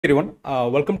Everyone,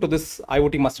 welcome to this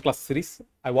IoT Masterclass series.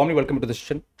 I warmly welcome you to this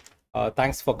session.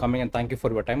 Thanks for coming and thank you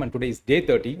for your time. And today is day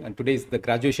 30 and today is the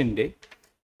graduation day.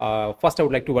 First, I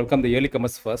would like to welcome the early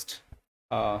comers first.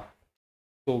 So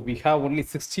we have only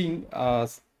 16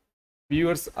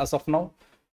 viewers as of now.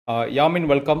 Yamin,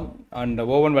 welcome, and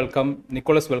Wovan, welcome.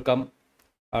 Nicholas, welcome.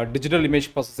 Digital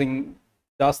image processing,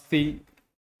 Jasti.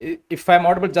 If I'm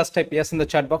audible, just type yes in the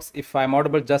chat box. If I'm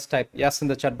audible, just type yes in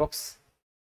the chat box.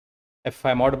 If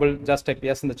I'm audible, just type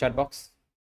yes in the chat box.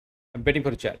 I'm waiting for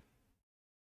a chat.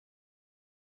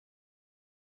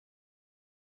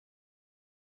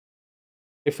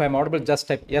 If I'm audible, just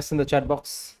type yes in the chat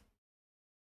box.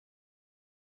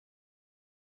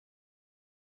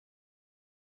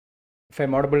 If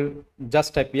I'm audible,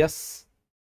 just type yes.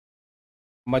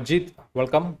 Majid,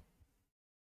 welcome.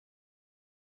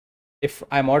 If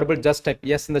I'm audible, just type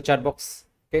yes in the chat box.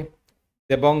 Okay.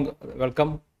 Debong,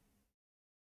 welcome.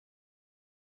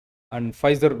 And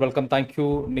Pfizer, welcome. Thank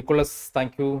you. Nicholas,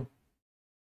 thank you.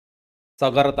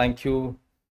 Sagar, thank you.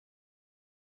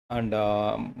 And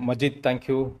Majid, thank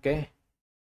you. Okay.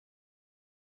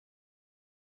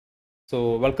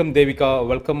 So welcome Devika,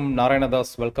 welcome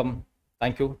Narayanadas, welcome.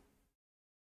 Thank you.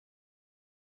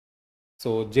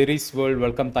 So Jerry's World,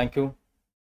 welcome. Thank you.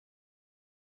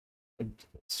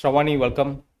 Shravani,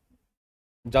 welcome.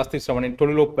 Jasti Shravani,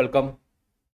 Tolulop, welcome.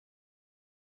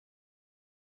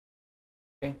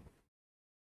 Okay.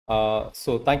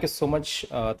 So thank you so much.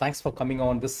 Thanks for coming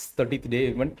on this 30th day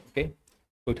event. Okay.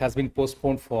 So it has been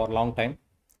postponed for a long time.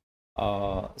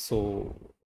 So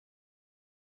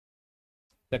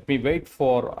let me wait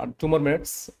for 2 more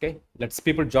minutes. Okay. Let's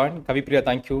people join. Kavipriya,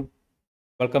 thank you.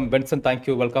 Welcome. Benson, thank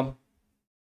you. Welcome.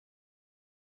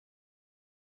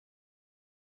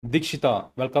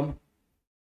 Dikshita, welcome.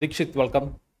 Dikshit,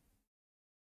 welcome.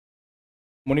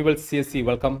 Munival CSC,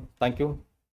 welcome. Thank you.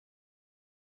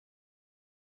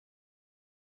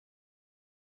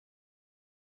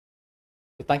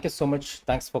 So thank you so much.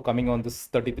 Thanks for coming on this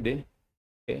 30th day.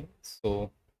 Okay,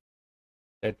 so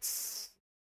let's.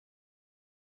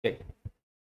 Okay.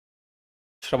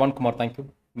 Shravan Kumar, thank you.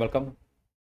 Welcome.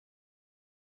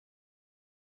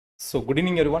 So good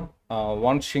evening, everyone.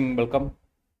 Wan Singh, welcome.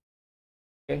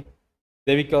 Okay.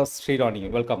 Devika Srirani,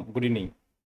 welcome. Good evening.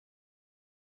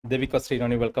 Devika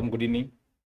Srirani, welcome. Good evening.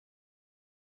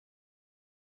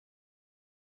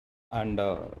 And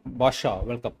Basha,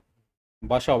 welcome.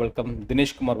 Basha, welcome.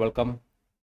 Dinesh Kumar, welcome.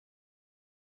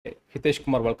 Okay. Hitesh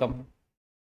Kumar, welcome.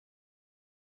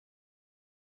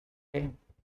 Okay.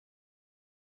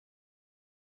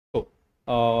 So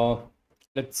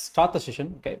let's start the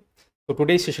session. Okay. So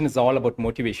today's session is all about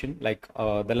motivation, like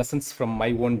the lessons from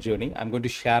my own journey. I'm going to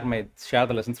share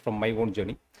the lessons from my own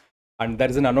journey. And there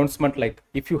is an announcement like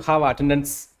if you have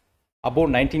attendance above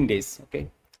 19 days, okay,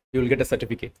 you will get a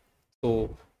certificate. So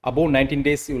above 19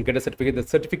 days, you will get a certificate. The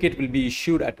certificate will be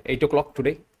issued at 8 o'clock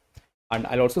today. And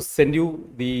I'll also send you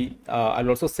the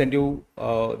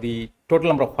the total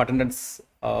number of attendance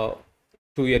to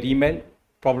your email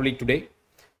probably today.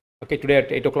 Okay, today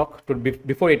at 8 o'clock.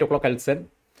 Before 8 o'clock, I'll send.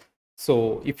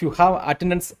 So if you have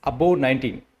attendance above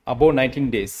 19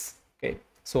 days, okay,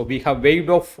 so we have waived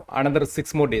off another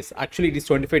 6 more days. Actually, it is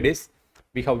 25 days.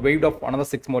 We have waived off another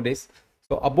 6 more days.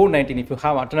 So above 19, if you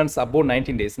have attendance above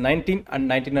 19 days, 19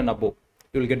 and above,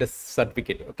 you will get a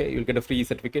certificate. Okay, you will get a free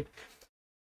certificate.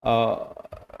 So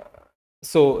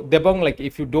Debong, like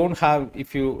if you don't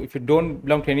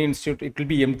belong to any institute, it will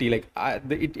be empty. Like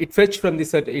it fetched from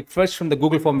the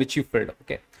Google form which you filled.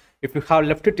 Okay, if you have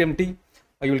left it empty,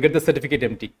 you will get the certificate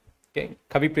empty. Okay,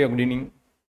 Kavipriya, good evening,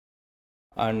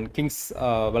 and Kings,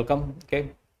 welcome.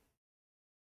 Okay,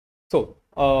 so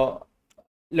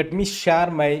let me share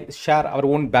our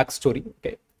own backstory.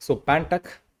 Okay, so Pantech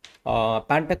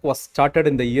was started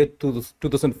in the year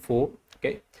 2004.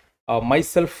 Okay.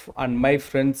 Myself and my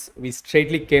friends, we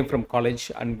straightly came from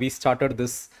college and we started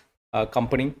this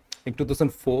company in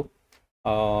 2004.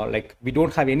 Like we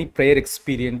don't have any prior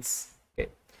experience. Okay.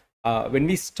 When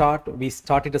we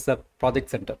started as a project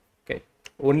center. Okay.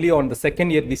 Only on the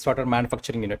second year we started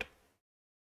manufacturing unit.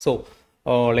 So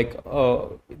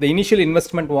the initial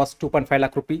investment was 2.5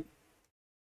 lakh rupee.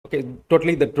 Okay,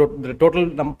 totally the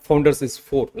total founders is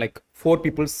 4. Like 4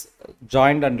 people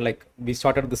joined and like we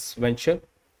started this venture.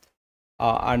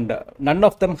 And none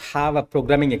of them have a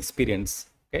programming experience.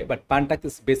 Okay, but Pantech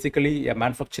is basically a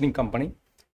manufacturing company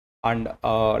and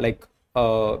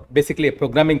basically a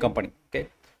programming company. Okay,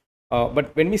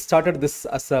 but when we started this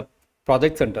as a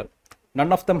project center,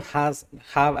 none of them have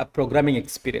a programming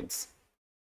experience.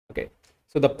 Okay,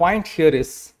 so the point here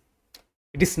is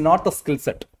it is not the skill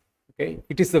set. Okay,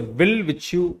 it is the will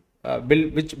which you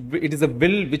it is a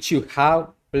will which you have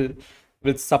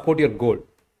will support your goal.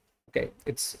 Okay,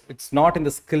 it's not in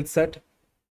the skill set,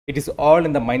 it is all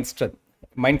in the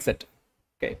mindset.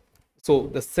 Okay, so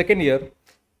the second year,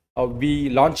 we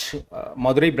launched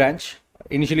Madurai branch.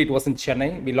 Initially, it was in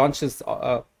Chennai. We launched this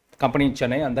company in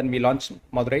Chennai, and then we launched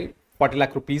Madurai, 40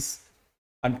 lakh rupees.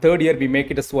 And third year, we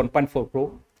make it as 1.4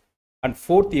 crore. And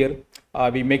fourth year,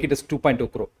 we make it as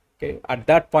 2.2 crore. Okay, at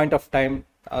that point of time,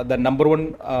 the number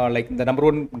one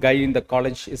guy in the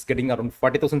college is getting around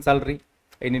 40,000 salary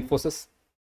in Infosys,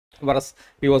 whereas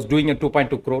he was doing a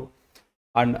 2.2 crore.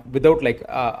 And without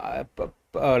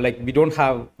we don't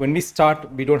have, when we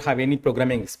start, we don't have any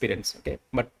programming experience. Okay,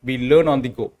 but we learn on the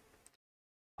go.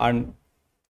 And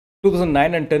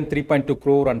 2009 and 10, 3.2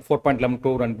 crore and 4.11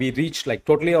 crore, and we reached like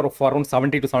totally around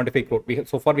 70 to 75 crore.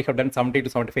 So far we have done 70 to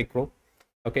 75 crore.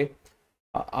 Okay,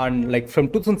 and like from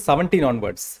 2017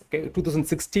 onwards, okay,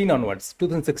 2016 onwards,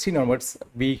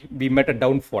 we met a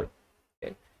downfall.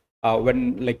 Okay,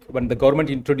 when the government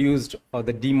introduced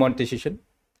the demonetization.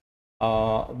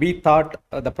 We thought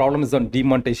the problem is on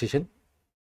demonetization,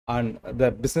 and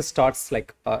the business starts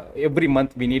like every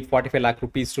month we need 45 lakh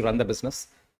rupees to run the business.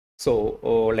 So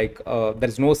there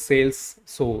is no sales.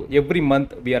 So every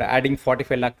month we are adding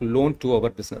 45 lakh loan to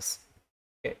our business.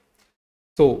 Okay.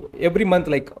 So every month,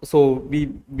 we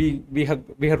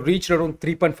have reached around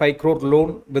 3.5 crore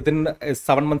loan within a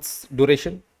 7 months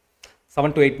duration.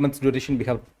 7 to 8 months duration, we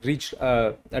have reached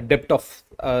a debt of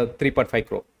 3.5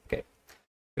 crore.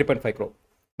 3.5 crore.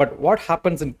 But what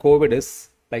happens in COVID is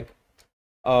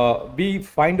we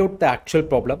find out the actual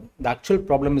problem. The actual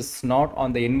problem is not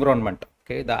on the environment.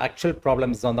 Okay, the actual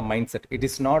problem is on the mindset. It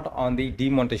is not on the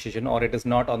demonetization, or it is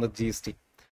not on the GST.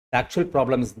 The actual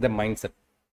problem is the mindset.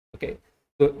 Okay,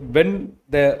 so when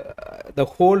the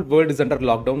whole world is under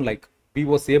lockdown, we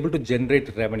was able to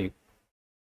generate revenue.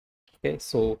 Okay,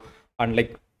 so and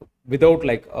without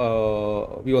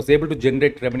we was able to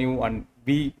generate revenue, and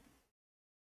we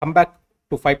come back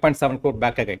to 5.7 crore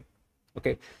back again.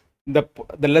 Okay,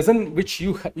 the lesson which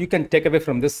you can take away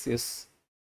from this is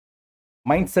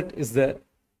mindset is the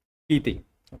key thing.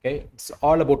 Okay, it's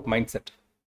all about mindset.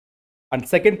 And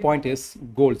second point is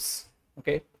goals.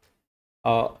 Okay,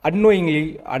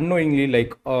 unknowingly,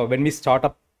 when we start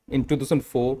up in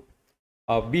 2004,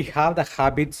 we have the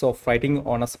habits of writing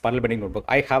on a spiral bending notebook.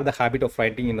 I have the habit of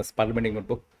writing in a spiral bending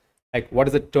notebook, what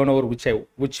is the turnover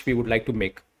which we would like to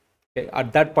make. Okay,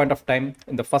 at that point of time,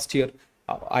 in the first year,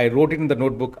 I wrote it in the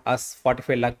notebook as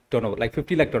 45 lakh turnover,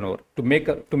 50 lakh turnover, to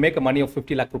make a money of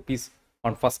 50 lakh rupees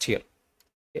on first year.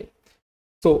 Okay,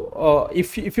 so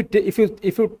if you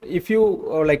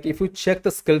check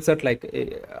the skill set,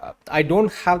 I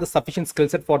don't have the sufficient skill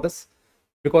set for this,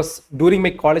 because during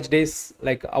my college days,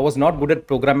 I was not good at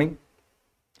programming.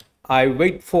 I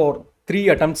wait for 3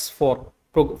 attempts for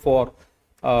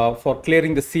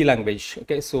clearing the C language.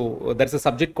 Okay, so there's a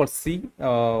subject called C.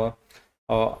 So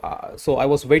I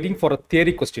was waiting for a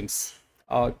theory questions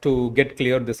to get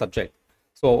cleared the subject.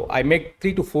 So I make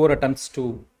 3 to 4 attempts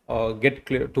to get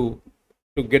clear to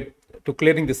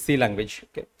clearing the C language.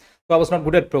 Okay, so I was not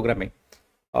good at programming,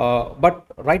 but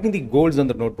writing the goals on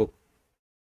the notebook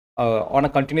on a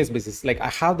continuous basis. I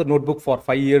have the notebook for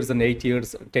 5 years and 8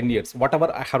 years, 10 years.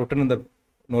 Whatever I have written in the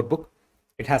notebook,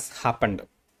 it has happened.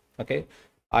 Okay,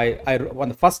 I on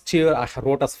the first year I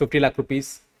wrote as 50 lakh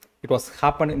rupees. It was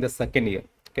happened in the second year.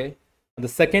 Okay, in the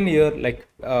second year,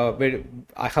 where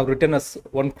I have written as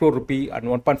 1 crore rupee and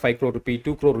 1.5 crore rupee,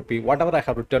 2 crore rupee, whatever I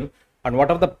have written, and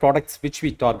whatever the products which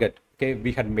we target. Okay,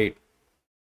 we had made.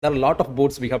 There are a lot of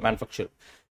boards we have manufactured.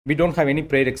 We don't have any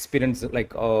prior experience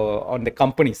on the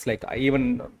companies.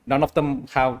 Even none of them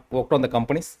have worked on the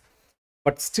companies,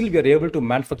 but still we are able to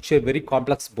manufacture very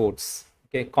complex boards.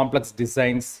 Okay, complex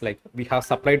designs. We have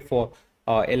supplied for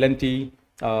L&T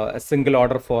a single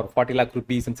order for 40 lakh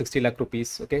rupees and 60 lakh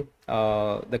rupees. Okay,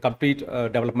 the complete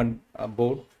development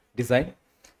board design.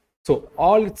 So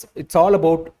it's all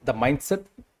about the mindset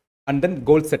and then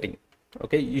goal setting.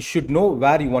 Okay, you should know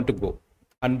where you want to go,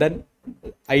 and then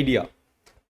idea.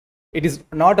 It is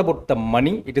not about the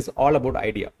money, it is all about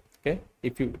idea. Okay,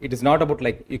 it is not about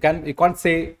you can't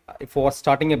say for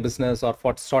starting a business or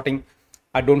for starting,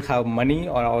 I don't have money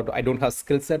or I don't have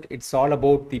skill set. It's all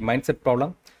about the mindset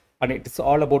problem, and it's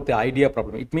all about the idea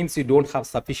problem. It means you don't have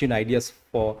sufficient ideas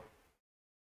for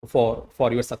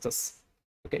your success.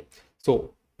 Okay,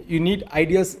 so you need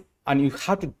ideas, and you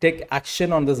have to take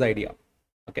action on this idea.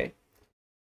 Okay,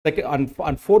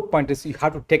 and fourth point is you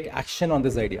have to take action on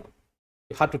this idea.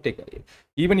 You have to take,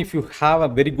 even if you have a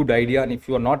very good idea, and if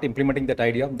you are not implementing that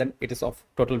idea, then it is of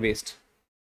total waste.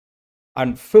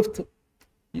 And fifth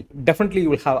definitely you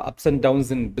will have ups and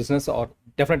downs in business, or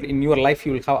definitely in your life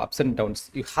you will have ups and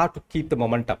downs. You have to keep the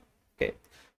momentum. Okay,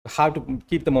 you have to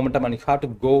keep the momentum, and you have to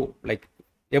go. Like,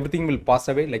 everything will pass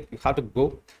away. Like, you have to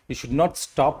go. You should not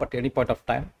stop at any point of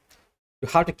time. You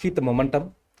have to keep the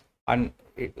momentum, and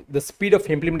the speed of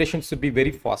implementation should be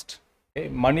very fast. Okay,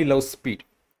 money loves speed.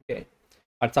 Okay,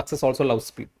 and success also loves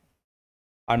speed.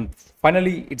 And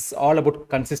finally, it's all about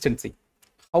consistency.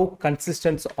 How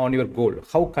consistent on your goal,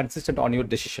 how consistent on your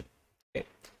decision. Okay,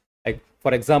 like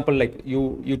for example, like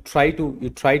you try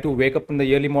to wake up in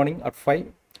the early morning at 5.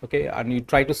 Okay, and you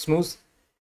try to snooze.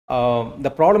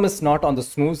 The problem is not on the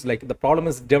snooze. Like, the problem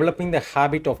is developing the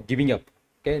habit of giving up.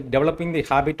 Okay, developing the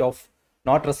habit of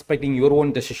not respecting your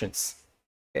own decisions.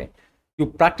 Okay, you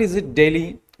practice it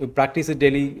daily. You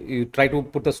try to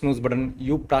put the snooze button.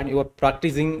 You are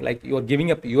practicing, like, you are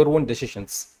giving up your own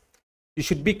decisions. You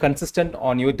should be consistent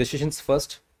on your decisions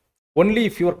first. Only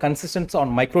if you are consistent on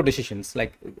micro decisions,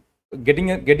 like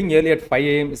getting early at 5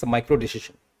 a.m. is a micro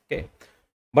decision. Okay,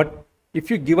 but if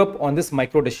you give up on this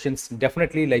micro decisions,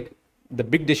 definitely, like, the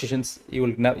big decisions, you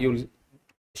will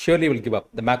surely will give up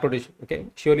the macro decision. Okay,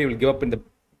 surely you will give up in the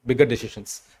bigger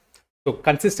decisions. So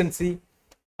consistency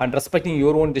and respecting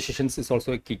your own decisions is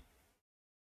also a key.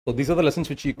 So these are the lessons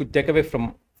which you could take away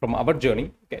from our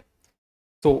journey. Okay,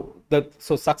 so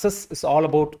success is all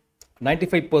about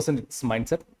 95% it's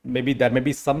mindset. Maybe there may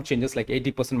be some changes like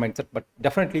 80% mindset, but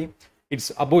definitely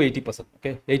it's above 80%.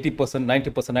 Okay, 80%,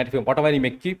 90%, 95%, whatever you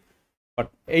may keep,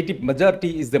 but 80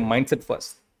 majority is the mindset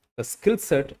first. The skill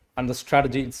set and the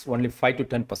strategy is only 5 to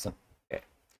 10%. Okay,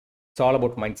 it's all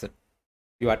about mindset.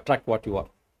 You attract what you are.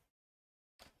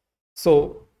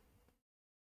 So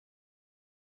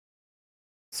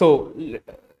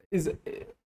is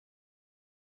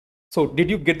so did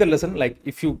you get the lesson? Like,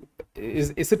 if you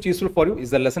is it useful for you?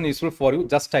 Is the lesson useful for you?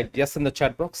 Just type yes in the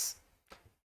chat box.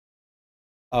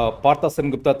 Partha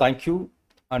Gupta, thank you.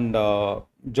 And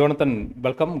Jonathan,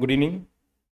 welcome. Good evening.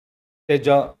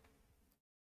 Teja,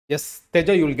 yes,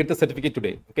 Teja, you will get the certificate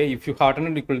today. Okay, if you have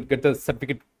attended, you will get the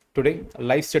certificate today.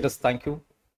 Live status, thank you.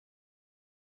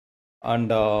 And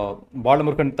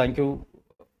Balamurkan, thank you.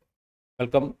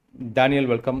 Welcome. Daniel,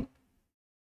 welcome.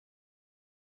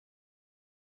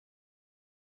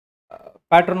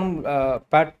 Patronum,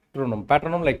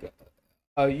 like,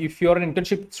 if you're an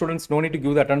internship students, no need to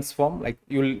give the attendance form. Like,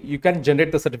 you can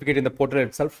generate the certificate in the portal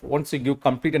itself once you give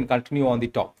complete and continue on the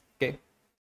top. Okay.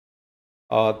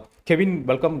 Kevin,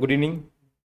 welcome. Good evening.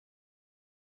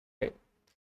 Okay.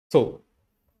 So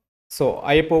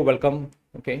Ayapo, welcome.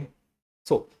 Okay.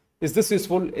 So is this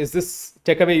useful? Is this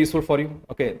takeaway useful for you?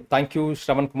 Okay. Thank you,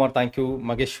 Shravan Kumar. Thank you,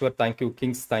 Mageshwar. Thank you,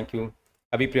 Kings. Thank you,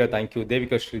 Abipriya. Thank you,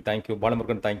 Devika Shri. Thank you,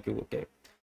 Balamurgan. Thank you. Okay.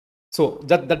 So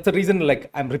that's the reason, like,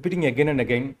 I'm repeating again and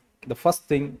again. The first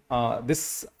thing,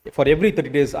 this, for every 30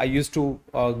 days, I used to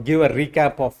give a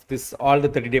recap of this, all the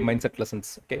 30-day mindset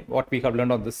lessons. Okay, what we have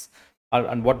learned on this,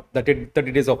 and what the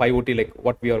 30 days of IoT, like,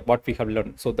 what we have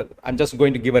learned. So that I'm just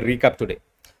going to give a recap today.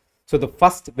 So the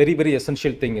first very, very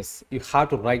essential thing is you have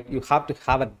to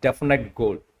have a definite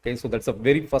goal. Okay, so that's the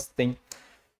very first thing.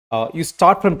 You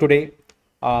start from today.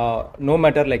 No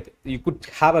matter, like, you could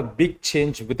have a big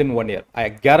change within 1 year. I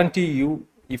guarantee you,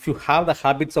 if you have the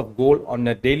habits of goal on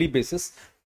a daily basis,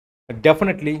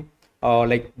 definitely,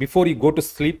 like, before you go to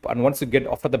sleep and once you get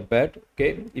off of the bed,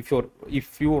 okay, if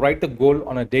you write the goal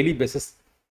on a daily basis,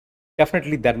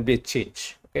 definitely there will be a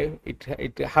change. Okay,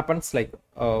 it happens, like,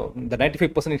 the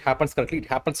 95% it happens correctly. It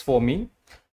happens for me.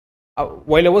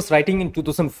 While I was writing in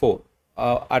 2004,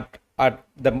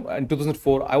 in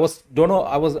 2004,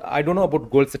 I don't know about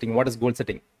goal setting. What is goal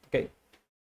setting? Okay,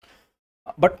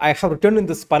 but I have written in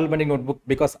the spiral bending notebook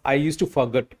because I used to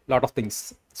forget a lot of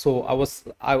things. So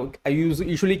I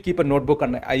usually keep a notebook,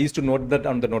 and I used to note that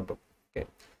on the notebook. Okay,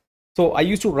 so I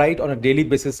used to write on a daily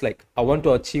basis, like, I want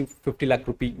to achieve 50 lakh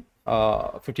rupees.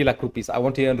 I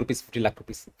want to earn 50 lakh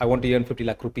rupees. I want to earn 50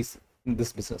 lakh rupees in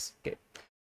this business. Okay,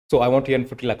 so I want to earn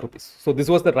 50 lakh rupees. So this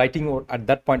was the writing at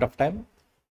that point of time.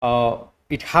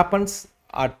 It happens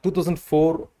at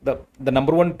 2004, the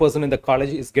number one person in the college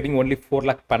is getting only 4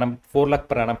 lakh per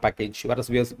annum package, whereas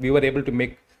we were able to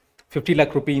make 50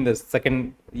 lakh rupee in the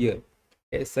second year.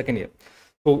 Okay, second year.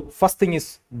 So first thing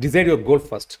is decide your goal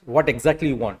first. What exactly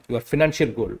you want? Your financial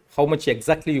goal. How much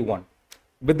exactly you want?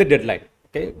 With the deadline.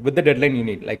 Okay, with the deadline you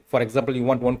need. Like, for example, you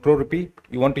want 1 crore rupee.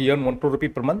 You want to earn 1 crore rupee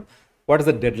per month. What is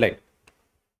the deadline?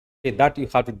 Okay, that you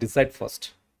have to decide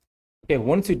first. Okay,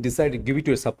 once you decide, give it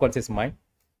to your subconscious mind.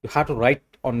 You have to write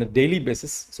on a daily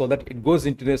basis so that it goes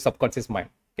into the subconscious mind.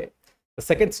 Okay, the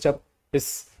second step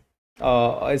is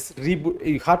reboot.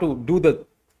 You have to do the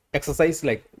exercise,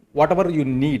 like, whatever you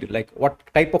need, like what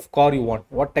type of car you want,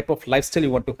 what type of lifestyle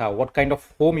you want to have, what kind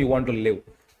of home you want to live,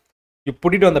 you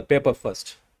put it on the paper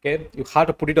first. Okay, you have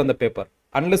to put it on the paper.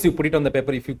 Unless you put it on the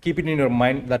paper, if you keep it in your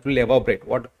mind, that will evaporate.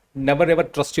 What Never ever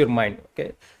trust your mind.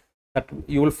 Okay, that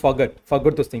you will forget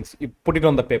those things. You put it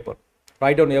on the paper,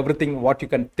 write down everything what you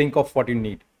can think of, what you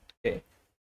need. Okay,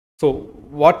 so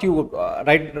what you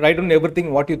write down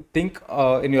everything what you think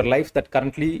in your life that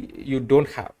currently you don't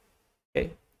have.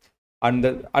 Okay,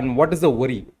 and what is the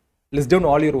worry, list down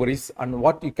all your worries and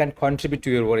what you can contribute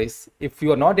to your worries. If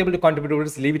you are not able to contribute to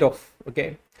worries, leave it off.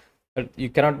 Okay, but you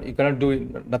cannot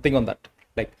do nothing on that.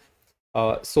 Like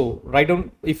so write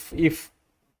down,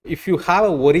 if you have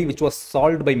a worry which was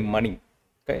solved by money,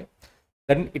 okay,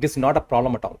 then it is not a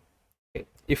problem at all. Okay,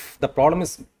 if the problem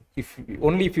is,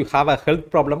 if you have a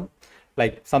health problem,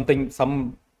 like some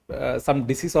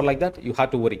disease or like that, you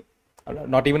have to worry.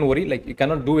 Not even worry, like you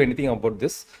cannot do anything about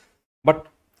this. But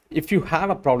if you have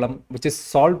a problem which is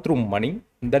solved through money,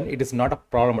 then it is not a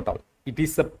problem at all. It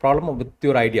is a problem with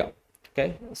your idea.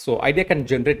 Okay, so idea can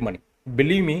generate money.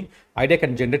 Believe me, idea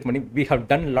can generate money. We have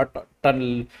done lot of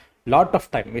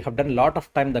time. We have done a lot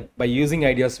of time that by using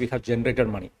ideas we have generated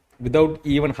money without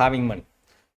even having money.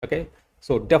 Okay,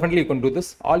 so definitely you can do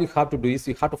this. All you have to do is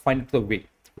you have to find the way,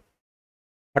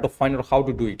 have to find out how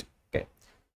to do it. Okay,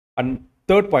 and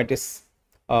third point is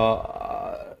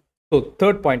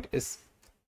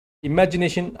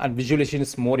imagination and visualization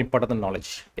is more important than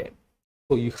knowledge. Okay,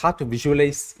 so you have to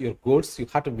visualize your goals, you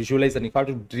have to visualize and you have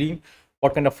to dream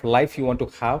what kind of life you want to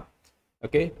have.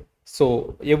 Okay,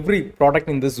 so every product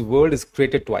in this world is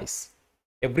created twice.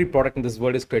 Every product in this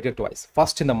world is created twice,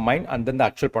 first in the mind and then the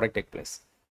actual product take place.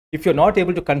 If you're not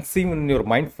able to conceive in your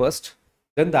mind first,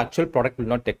 then the actual product will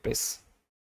not take place.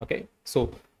 Okay, so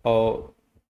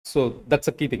that's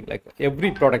a key thing. Like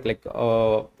every product, like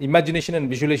imagination and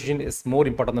visualization is more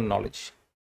important than knowledge.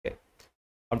 Okay,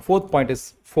 and fourth point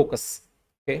is focus.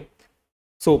 Okay,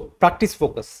 so practice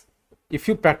focus. If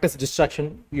you practice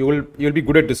distraction, you'll be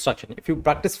good at distraction. If you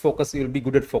practice focus, you'll be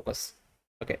good at focus.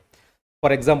 Okay,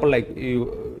 for example, like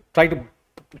you try to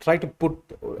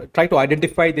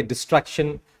identify the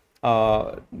distraction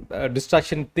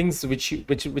things which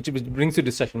brings you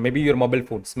distraction. Maybe your mobile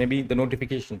phones, maybe the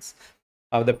notifications,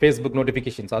 the Facebook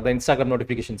notifications or the Instagram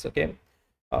notifications. Okay,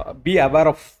 be aware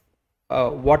of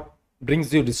what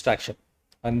brings you distraction,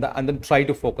 and then try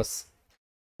to focus.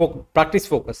 Practice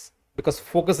focus, because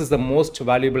focus is the most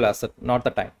valuable asset, not the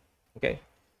time. Okay,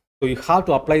 so you have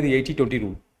to apply the 80-20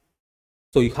 rule.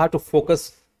 So you have to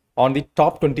focus on the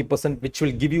top 20%, which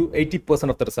will give you 80%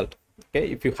 of the result.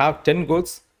 Okay, if you have 10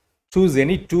 goals, choose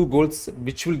any 2 goals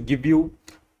which will give you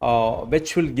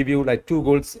like 2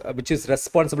 goals which is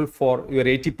responsible for your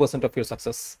 80% of your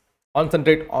success.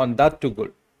 Concentrate on that 2 goal.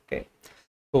 Okay,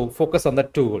 so focus on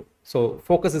that 2 goal. So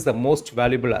focus is the most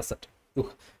valuable asset.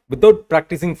 Without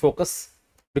practicing focus,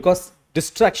 because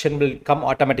distraction will come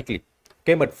automatically.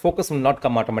 Okay, but focus will not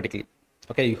come automatically.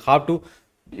 Okay, you have to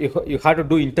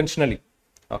do intentionally.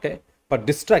 Okay, but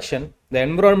distraction, the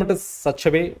environment is such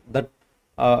a way that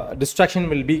distraction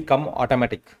will become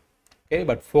automatic. Okay,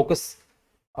 but focus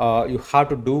you have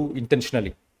to do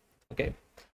intentionally. Okay,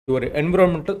 your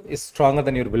environment is stronger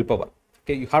than your willpower.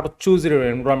 Okay, you have to choose your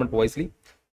environment wisely.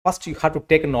 First, you have to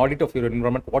take an audit of your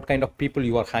environment, what kind of people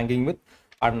you are hanging with,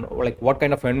 and like what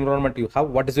kind of environment you have,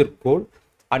 what is your goal,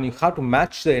 and you have to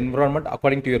match the environment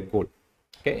according to your goal.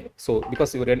 Okay, so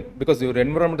because your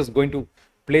environment is going to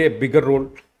play a bigger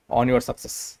role on your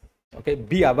success. Okay,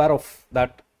 be aware of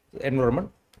that environment.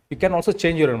 You can also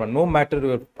change your environment. No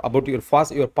matter about your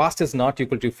past is not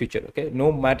equal to your future. Okay,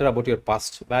 no matter about your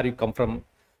past, where you come from,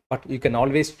 but you can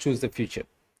always choose the future.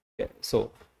 Okay, so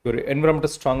your environment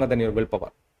is stronger than your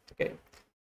willpower. Okay,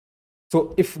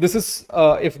 so if this is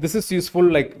useful,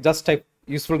 like just type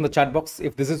useful in the chat box.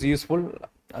 If this is useful,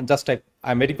 just type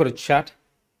I'm waiting for a chat.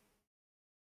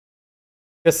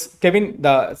 Yes, Kevin,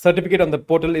 the certificate on the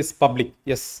portal is public.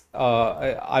 Yes,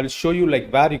 I'll show you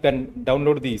like where you can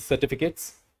download the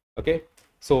certificates. Okay,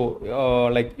 so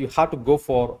like you have to go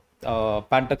for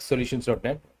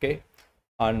pantecsolutions.net. Okay,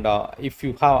 and if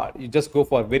you just go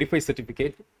for verify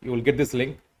certificate, you will get this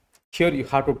link. Here you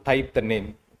have to type the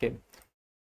name. Okay,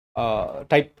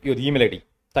 type your email ID.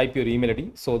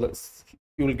 So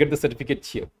you will get the certificate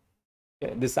here.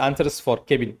 Okay, this answer is for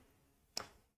Kevin.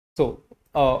 So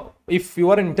if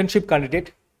you are an internship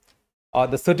candidate,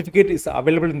 the certificate is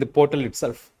available in the portal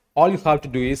itself. All you have to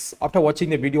do is, after watching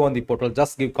the video on the portal,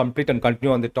 just give complete and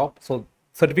continue on the top. So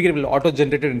certificate will auto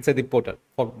generated inside the portal.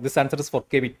 For this answer is for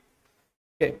Kevin.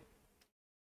 Okay.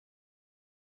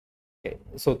 Okay.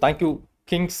 So thank you,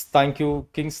 Kings. Thank you,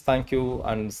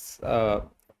 and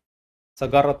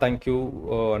Sagara, thank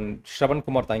you. And Shravan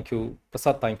Kumar, thank you.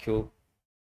 Prasad, thank you.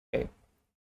 Okay.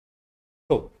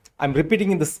 So I'm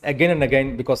repeating this again and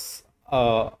again because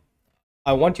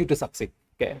I want you to succeed.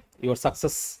 Okay, your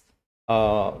success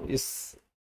is.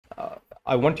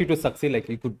 I want you to succeed. Like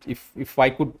you could, if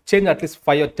I could change at least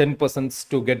 5 or 10%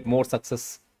 to get more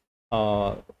success,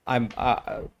 I'm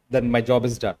then my job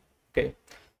is done. Okay.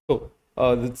 So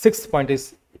the sixth point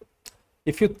is,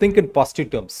 if you think in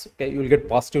positive terms, okay, you will get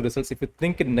positive results. If you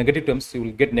think in negative terms, you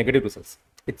will get negative results.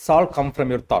 It's all come from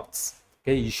your thoughts.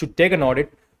 Okay, you should take an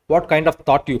audit. What kind of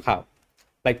thought you have?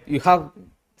 Like you have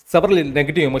several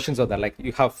negative emotions are there. Like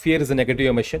you have fear is a negative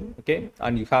emotion, okay,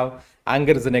 and you have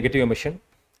anger is a negative emotion,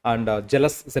 and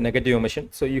jealous is a negative emotion.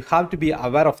 So you have to be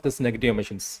aware of this negative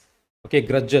emotions. Okay,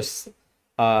 grudges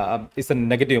is a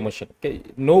negative emotion. Okay,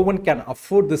 no one can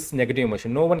afford this negative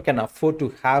emotion. No one can afford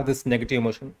to have this negative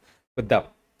emotion with them.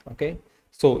 Okay,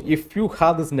 so if you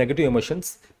have these negative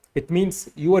emotions, it means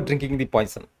you are drinking the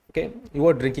poison. Okay, you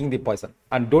are drinking the poison,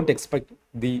 and don't expect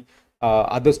the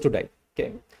others to die.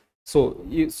 Okay, so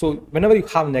whenever you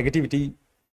have negativity,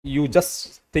 you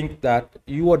just think that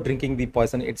you are drinking the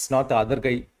poison. It's not the other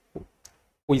guy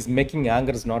who is making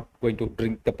anger is not going to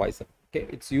drink the poison. Okay,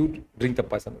 it's you drink the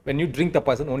poison. When you drink the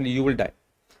poison, only you will die.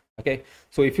 Okay,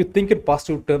 so if you think in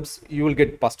positive terms, you will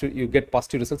get positive. You get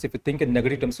positive results. If you think in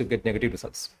negative terms, you get negative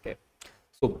results. Okay,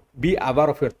 so be aware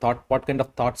of your thought. What kind of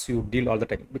thoughts you deal all the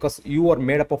time, because you are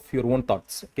made up of your own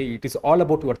thoughts. Okay, it is all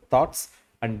about your thoughts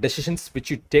and decisions which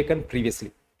you taken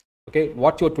previously. Okay,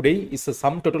 what you are today is the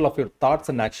sum total of your thoughts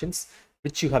and actions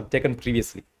which you have taken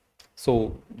previously.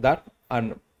 So that,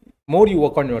 and more you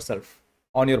work on yourself,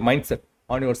 on your mindset,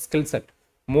 on your skill set,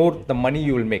 more the money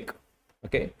you will make.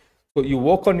 Okay, so you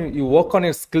work on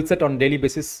your skill set on daily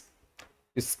basis.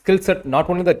 Your skill set, not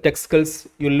only the tech skills,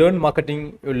 you learn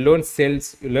marketing, you learn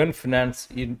sales, you learn finance,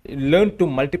 you learn to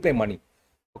multiply money.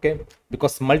 Okay,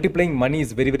 because multiplying money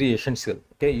is very, very essential.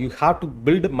 Okay, you have to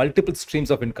build multiple streams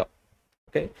of income.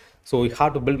 Okay, so you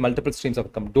have to build multiple streams of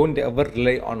income. Don't ever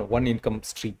rely on one income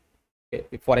stream. Okay,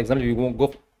 if, for example,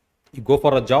 you go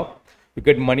for a job, you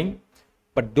get money,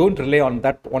 but don't rely on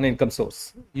that one income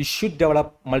source. You should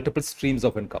develop multiple streams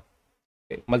of income.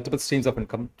 Okay, multiple streams of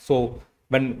income. So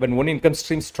when one income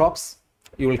stream stops,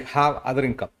 you will have other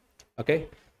income. Okay,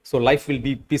 so life will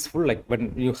be peaceful. Like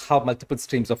when you have multiple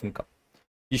streams of income,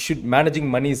 you should, managing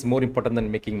money is more important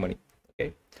than making money.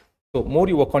 Okay, so more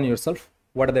you work on yourself,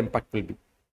 what the impact will be.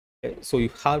 Okay, so you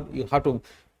have to,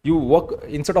 you work,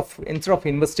 instead of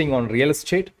investing on real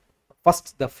estate,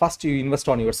 first you invest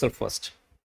on yourself first.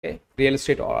 Okay, real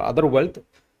estate or other wealth,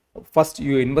 first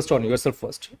you invest on yourself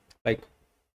first. Like,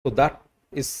 so that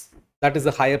is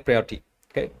the higher priority.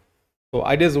 Okay, so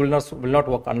ideas will not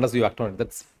work unless you act on it.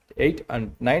 That's 8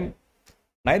 and 9.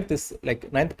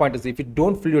 Ninth point is, if you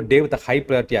don't fill your day with a high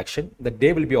priority action, the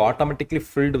day will be automatically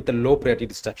filled with a low priority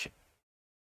distraction.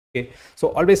 Okay, so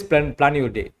always plan your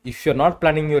day. If you're not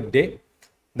planning your day,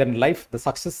 then the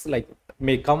success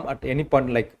may come at any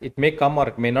point. Like it may come or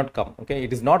it may not come. Okay,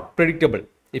 it is not predictable.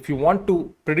 If you want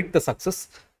to predict the success,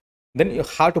 then you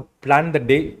have to plan the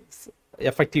day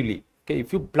effectively. Okay,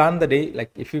 if you plan the day,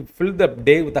 like if you fill the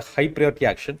day with the high priority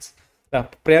actions, the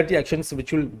priority actions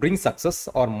which will bring success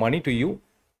or money to you,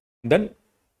 then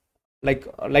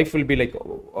life will be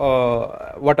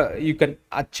you can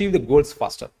achieve the goals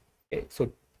faster. Okay,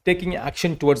 so taking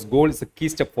action towards goal is a key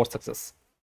step for success.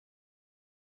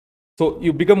 So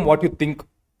you become what you think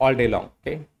all day long.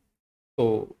 Okay,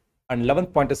 so, and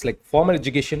 11th point is, like, formal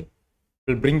education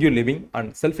will bring you living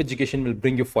and self-education will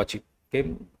bring you fortune. Okay,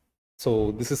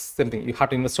 so this is something you have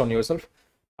to invest on yourself.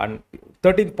 And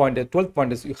 12th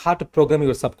point is, you have to program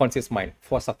your subconscious mind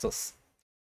for success.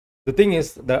 The thing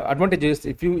is, the advantage is,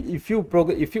 if you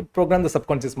program the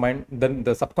subconscious mind, then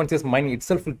the subconscious mind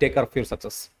itself will take care of your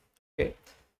success. Okay,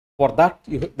 for that,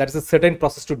 there is a certain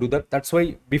process to do that. That's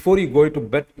why before you go to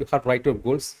bed, you have to write your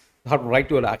goals, you have to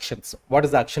write your actions. What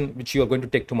is the action which you are going to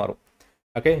take tomorrow?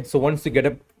 Okay, so once you get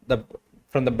up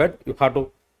from the bed, you have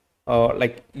to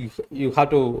you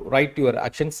have to write your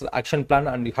action plan,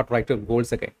 and you have to write your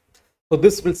goals again. So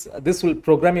this will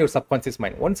program your subconscious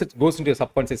mind. Once it goes into your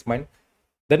subconscious mind,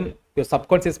 then your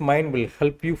subconscious mind will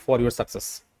help you for your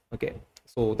success. Okay,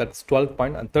 so that's 12th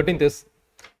point. And 13th is,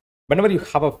 whenever you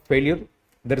have a failure,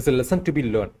 there is a lesson to be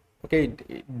learned. Okay,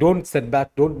 don't set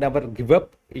back, don't never give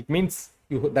up. It means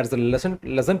there's a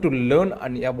lesson to learn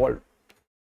and evolve.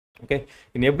 Okay,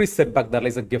 in every setback there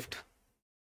lies a gift.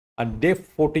 And day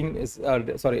 14 is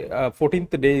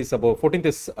 14th day is about 14th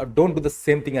is don't do the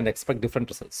same thing and expect different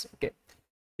results. Okay,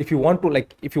 if you want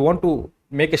to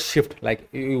make a shift, like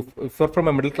if you're from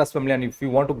a middle class family and if you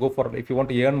want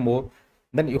to earn more,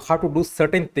 then you have to do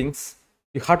certain things.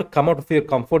 You have to come out of your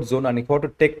comfort zone and you have to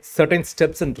take certain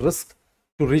steps and risk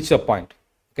to reach a point.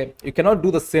 Okay, you cannot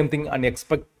do the same thing and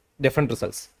expect different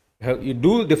results. You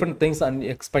do different things and you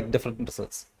expect different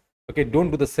results. Okay,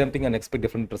 don't do the same thing and expect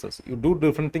different results. You do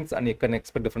different things and you can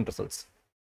expect different results.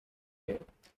 Okay.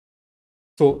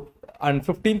 So, and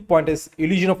 15th point is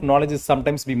illusion of knowledge is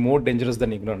sometimes be more dangerous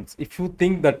than ignorance. If you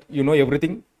think that you know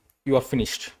everything, you are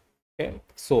finished. Okay,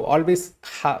 so always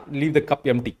leave the cup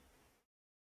empty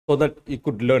so that you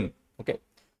could learn. Okay,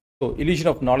 so illusion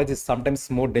of knowledge is sometimes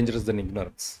more dangerous than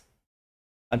ignorance.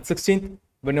 And 16th,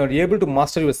 when you are able to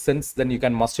master your sense, then you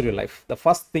can master your life. The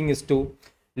first thing is to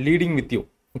leading with you.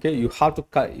 Okay, you have to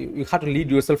lead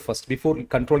yourself first before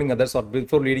controlling others or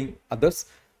before leading others.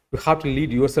 You have to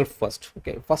lead yourself first.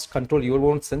 Okay, first control your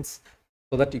own sense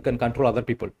so that you can control other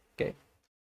people. Okay,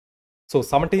 so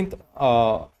 17th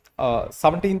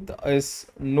is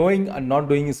knowing and not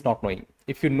doing is not knowing.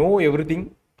 If you know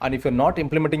everything and if you're not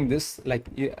implementing this, like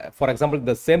for example,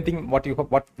 the same thing what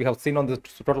we have seen on the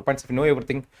total points, if you know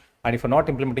everything and if you're not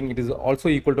implementing, it is also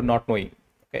equal to not knowing.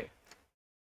 Okay,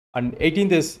 and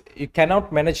 18th is you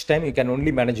cannot manage time, you can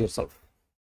only manage yourself.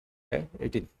 Okay,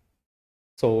 18th.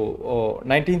 So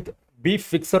 19th, be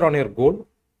fixer on your goal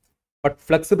but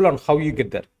flexible on how you get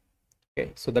there.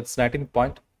 Okay, so that's 19th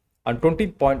point. And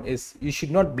 20th point is you should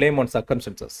not blame on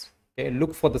circumstances. Okay,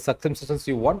 look for the circumstances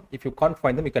you want. If you can't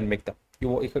find them, you can make them.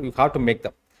 You have to make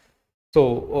them.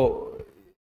 So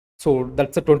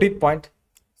that's the 20th point.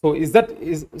 So is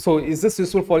this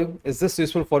useful for you? Is this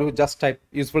useful for you? Just type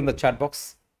useful in the chat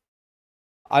box.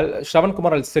 Shravan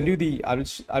Kumar, I'll send you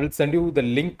the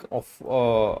link of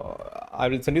I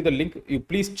will send you the link. You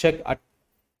please check at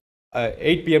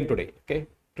 8 p.m. today. Okay,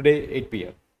 today 8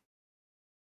 p.m.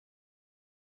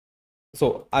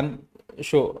 So I'm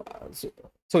sure.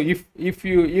 So if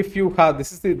you have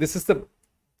this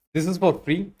is for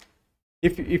free.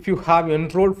 If you have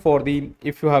enrolled for the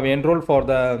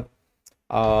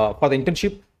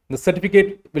internship, the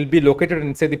certificate will be located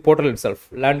inside the portal itself.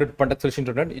 Land at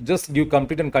Pantech.ai. You just give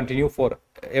complete and continue for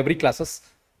every classes.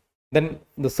 Then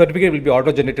the certificate will be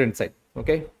auto generated inside.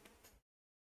 Okay.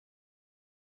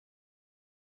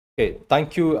 Okay.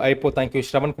 Thank you, Aipo. Thank you,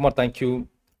 Shravan Kumar. Thank you,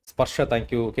 Sparsha.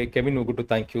 Thank you. Okay, Kevin Ugutu.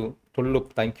 Thank you,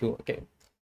 Tuluk. Thank you. Okay.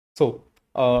 So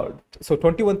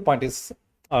 21 point is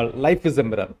life is a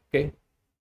mirror. Okay.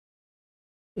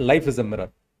 Life is a mirror.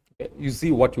 Okay. You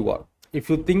see what you are. If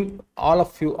you think all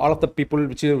of the people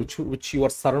which you are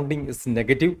surrounding is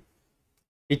negative,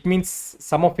 it means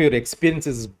some of your experience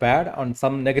is bad and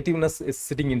some negativeness is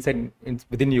sitting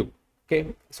within you.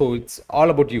 Okay, so it's all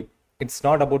about you. It's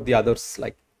not about the others.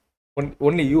 Like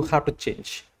only you have to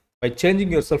change. By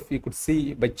changing yourself, you could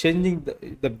see, by changing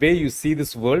the way you see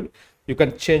this world, you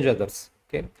can change others.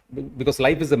 Okay, because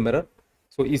life is a mirror.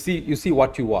 So you see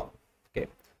what you are. Okay.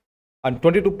 And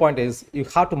 22 point is you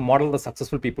have to model the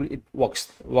successful people. It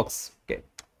works. Okay.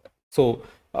 So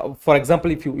for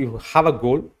example, if you have a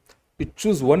goal, you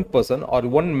choose one person or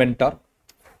one mentor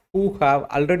who have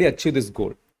already achieved this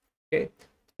goal. Okay,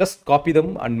 just copy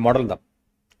them and model them.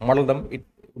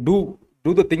 Do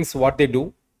the things what they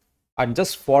do and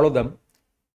just follow them.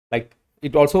 Like you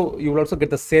will also get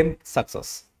the same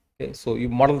success. Okay, so you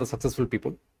model the successful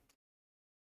people.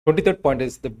 23rd point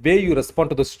is the way you respond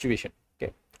to the situation.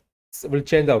 Okay, will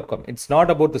change the outcome. It's not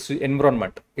about the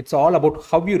environment. It's all about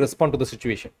how you respond to the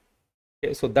situation.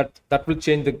 Okay, so that will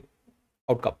change the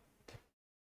outcome.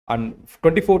 And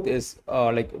 24th is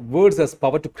like words as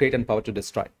power to create and power to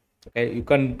destroy. Okay, you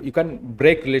can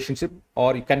break relationship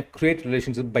or you can create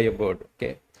relationship by a word.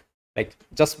 Okay, like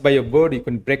just by a word you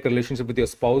can break relationship with your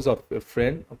spouse or your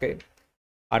friend. Okay,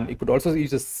 and you could also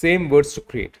use the same words to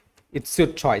create. It's your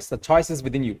choice. The choice is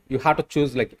within you. You have to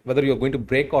choose like whether you are going to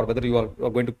break or whether you are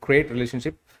going to create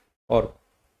relationship or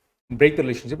break the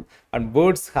relationship. And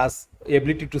words has the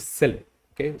ability to sell.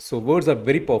 Okay, so words are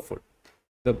very powerful.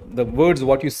 The words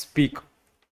what you speak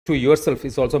to yourself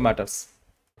is also matters.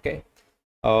 Okay,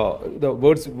 the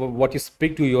words what you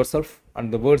speak to yourself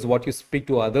and the words what you speak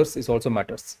to others is also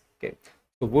matters. Okay,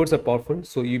 so words are powerful.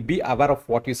 So you be aware of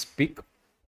what you speak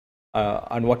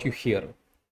and what you hear.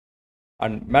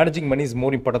 And managing money is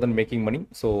more important than making money.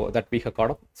 So that we have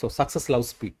got. So success loves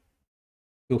speed.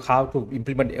 You have to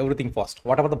implement everything fast.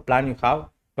 Whatever the plan you have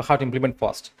to implement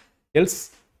fast.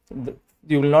 Else,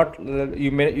 you will not.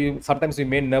 Sometimes you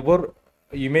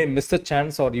may miss a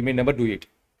chance or you may never do it.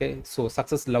 Okay. So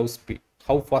success loves speed.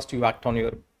 How fast you act on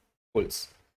your goals.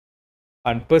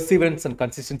 And perseverance and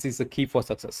consistency is the key for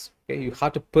success. Okay. You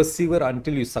have to persevere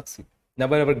until you succeed.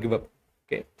 Never ever give up.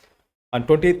 Okay. And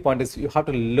 28th point is you have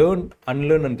to learn,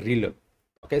 unlearn, and relearn.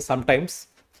 Okay, sometimes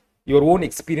your own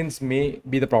experience may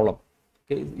be the problem.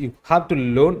 Okay, you have to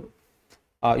learn,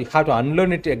 you have to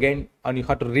unlearn it again, and you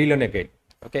have to relearn again.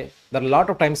 Okay, there are a lot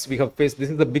of times we have faced, this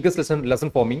is the biggest lesson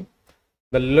for me,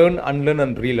 the learn, unlearn,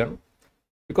 and relearn.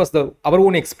 Because our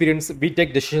own experience, we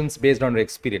take decisions based on our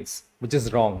experience, which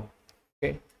is wrong.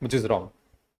 Okay, which is wrong.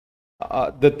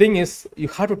 The thing is, you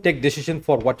have to take decision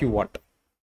for what you want.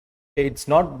 Okay? It's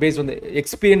not based on the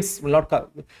experience. Will not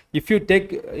if you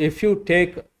take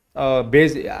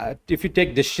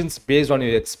decisions based on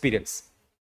your experience,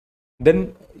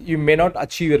 then you may not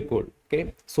achieve your goal.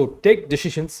 Okay, so take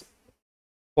decisions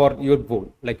for your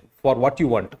goal, like for what you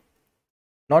want.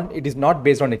 Not, it is not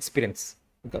based on experience,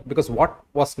 because what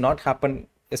was not happen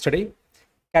yesterday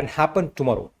can happen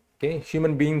tomorrow. Okay,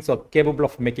 human beings are capable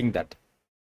of making that.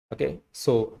 Okay,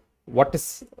 so what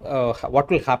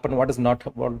will happen, what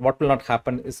will not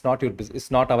happen is not your business.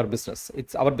 It's not our business.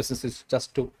 It's our business is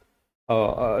just to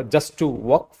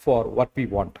work for what we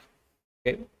want.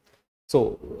 Okay,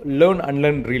 so learn,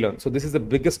 unlearn, relearn. So this is the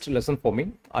biggest lesson for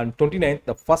me. On 29th,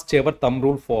 the first ever thumb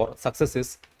rule for success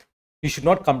is, you should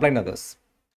not complain others.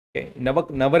 Okay, never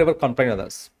ever complain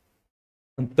others.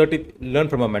 And 30th, learn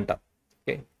from a mentor.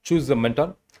 Okay, choose a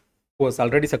mentor who has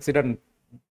already succeeded and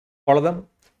follow them.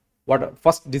 What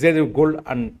first decide your goal,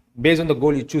 and based on the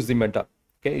goal you choose the mentor.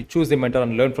 Okay, you choose the mentor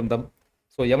and learn from them.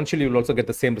 So eventually you will also get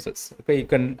the same results. Okay, you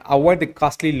can avoid the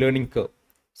costly learning curve.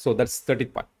 So that's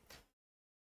 30th point.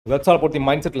 That's all about the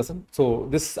mindset lesson. So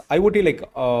this IoT, like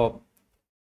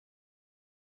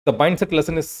the mindset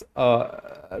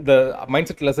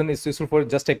lesson is useful for,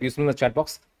 just type useful in the chat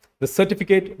box. The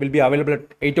certificate will be available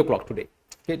at 8 o'clock today.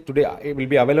 Okay, today it will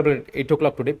be available at 8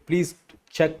 o'clock today. Please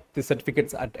check the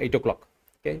certificates at 8 o'clock.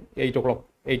 Okay, 8 o'clock,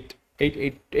 8 to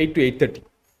 8:30.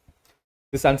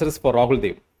 This answer is for Rahul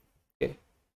Dev. Okay,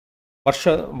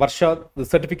 Varsha, the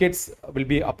certificates will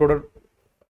be uploaded.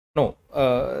 No,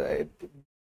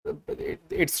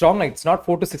 it's wrong. Like, it's not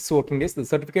 4 to 6 working days. The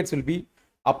certificates will be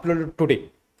uploaded today.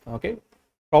 Okay,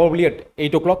 probably at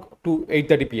 8 o'clock to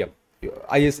 8:30 p.m.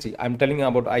 IST. I'm telling you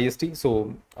about IST.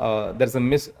 So there's a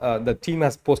miss. The team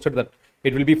has posted that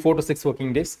it will be 4 to 6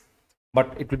 working days,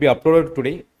 but it will be uploaded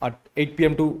today at 8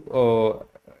 p.m. to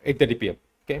 8:30 p.m.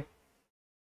 Okay.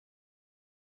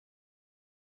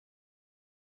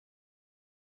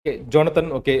 Okay,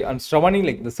 Jonathan. Okay, and Shravani,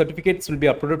 like the certificates will be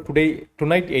uploaded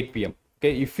tonight 8 p.m.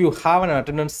 Okay, if you have an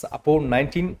attendance above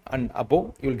 19 and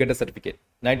above, you will get a certificate.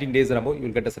 19 days and above, you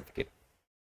will get a certificate.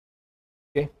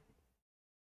 Okay.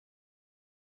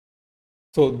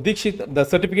 So Dikshit, the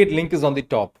certificate link is on the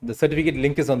top. The certificate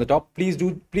link is on the top. Please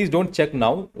don't check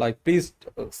now. Like, please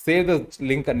save the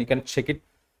link and you can check it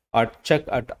check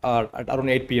at around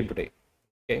 8 p.m. today.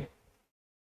 Okay.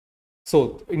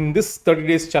 So in this 30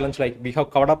 days challenge, like we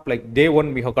have covered up, like day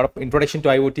one, we have covered up introduction to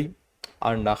IoT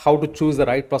and how to choose the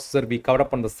right processor. We covered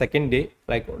up on the second day,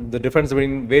 like the difference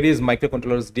between various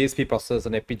microcontrollers, DSP processors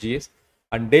and FPGAs.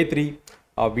 And day three,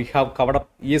 we have covered up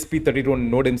ESP32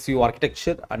 and Node MCU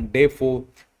architecture. And day four,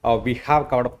 we have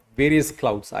covered up various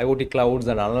clouds, IoT clouds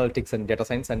and analytics and data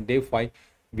science. And day five,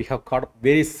 we have covered up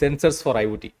various sensors for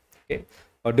IoT. Okay,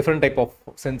 different type of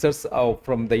sensors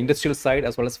from the industrial side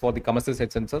as well as for the commercial side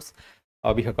sensors.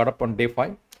 We have covered up on day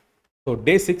 5. So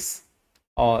day 6,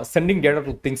 sending data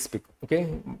to ThinkSpeak. Okay,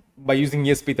 by using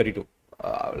ESP32.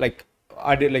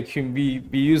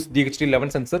 We use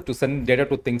DHT11 sensor to send data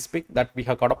to ThinkSpeak. That we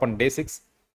have caught up on day 6.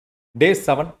 Day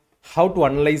 7, how to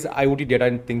analyze IoT data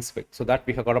in ThinkSpeak. So that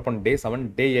we have caught up on day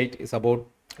 7. Day 8 is about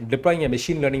deploying a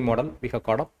machine learning model. We have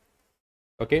caught up.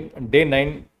 Okay, and day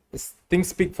 9 is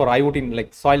ThinkSpeak for IoT,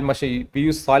 like soil moisture. We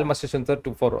use soil moisture sensor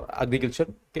for agriculture.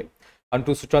 Okay, and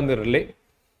to switch on the relay.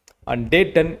 And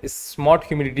day 10 is smart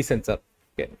humidity sensor.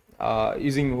 Okay,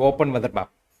 using open weather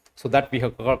map. So that we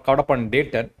have caught up on day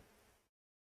 10.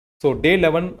 So day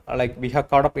 11, like we have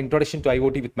caught up introduction to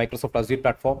IoT with Microsoft Azure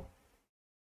platform.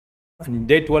 And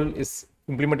day 12 is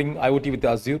implementing IoT with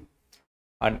Azure.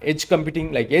 And edge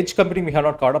computing, we have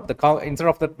not caught up. Instead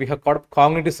of that, we have caught up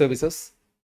cognitive services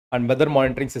and weather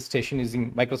monitoring station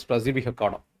using Microsoft Azure. We have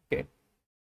caught up. Okay.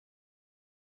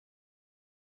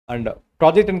 And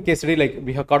project and case study, like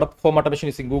we have caught up home automation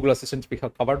using Google Assistant. We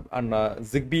have covered. And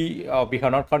Zigbee, we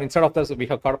have not caught. Instead of this, we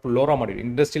have caught up LoRa module.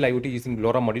 Industrial IoT using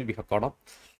LoRa module. We have caught up.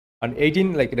 And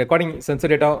 18, like recording sensor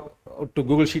data to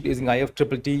Google Sheet using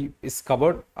IFTTT is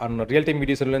covered. And real-time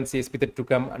video surveillance,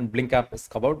 ESP32cam and Blink app is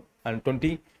covered. And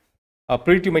 20,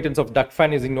 predictive maintenance of duct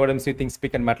fan using Node MCU,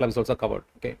 ThinkSpeak and MATLAB is also covered.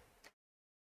 Okay.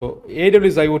 So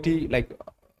AWS IoT, like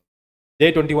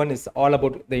day 21 is all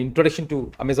about the introduction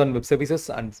to Amazon Web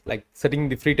Services and like setting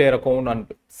the free tier account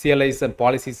and CLIs and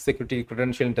policies, security,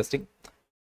 credential and testing.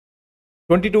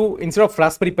 22, instead of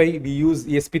Raspberry Pi, we use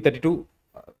ESP32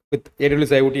 with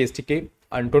AWS IoT SDK.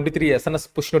 And 23,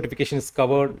 SNS push notification is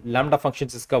covered, Lambda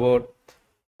functions is covered,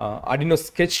 Arduino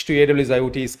Sketch to AWS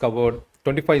IoT is covered,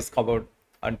 25 is covered,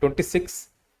 and 26,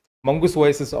 Mongoose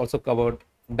OS is also covered,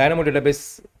 Dynamo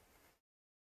Database,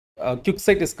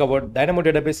 QuickSight is covered, Dynamo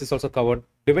Database is also covered,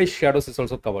 device shadows is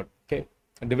also covered, okay,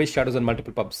 and device shadows and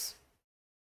multiple pubs.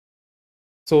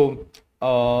 So,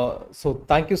 so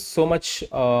thank you so much.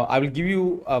 I will give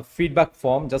you a feedback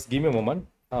form. Just give me a moment.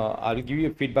 I will give you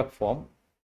a feedback form.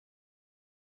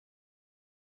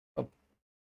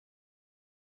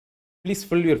 Please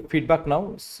fill your feedback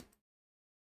now.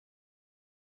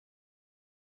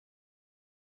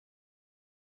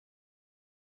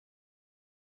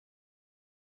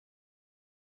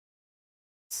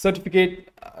 Certificate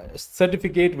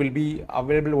will be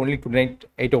available only tonight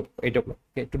 8 o'clock.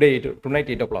 Okay, tonight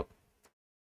 8 o'clock,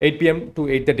 8 p.m. to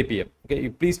 8:30 p.m. Okay,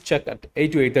 you please check at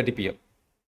 8 to 8:30 p.m.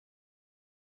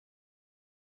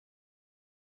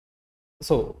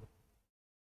 So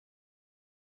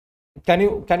can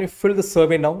you fill the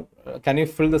survey now? Can you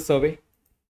fill the survey?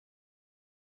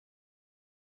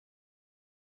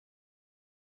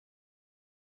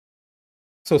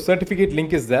 So certificate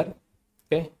link is there.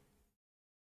 Okay.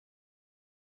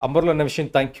 Amberla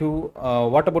Navishin, thank you.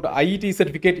 What about IET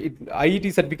certificate?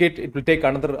 IET certificate, it will take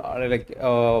another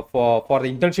for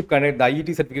the internship candidate, the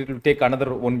IET certificate will take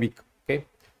another 1 week. Okay,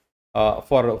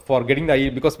 for getting the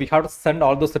IET, because we have to send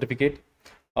all those certificate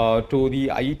to the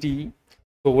IET.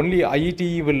 So only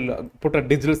IET will put a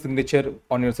digital signature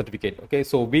on your certificate. Okay,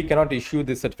 so we cannot issue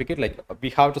this certificate. Like we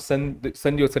have to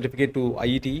send your certificate to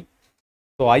IET.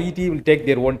 So IET will take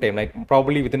their own time, like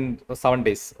probably within 7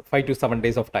 days, 5 to 7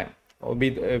 days of time. Or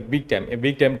be a week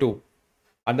time too,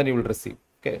 and then you will receive.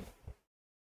 Okay.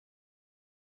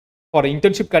 For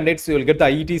internship candidates, you will get the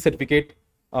IET certificate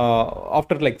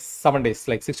after like 7 days,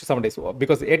 like 6 to 7 days,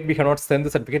 because yet we cannot send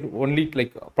the certificate. Only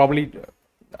like probably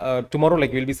tomorrow,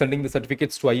 like we'll be sending the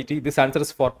certificates to IET. This answer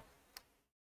is for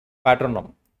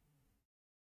Patronum.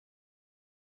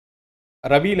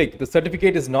 Ravi, like the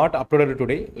certificate is not uploaded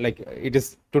today. Like it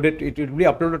is today, it will be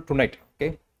uploaded tonight.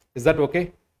 Okay, is that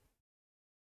okay?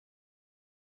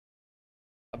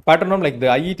 Patronum, like the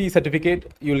IET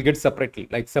certificate, you will get separately,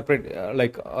 like separate,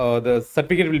 the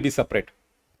certificate will be separate.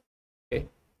 Okay,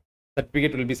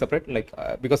 certificate will be separate, like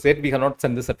because yet we cannot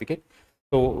send the certificate.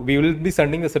 So we will be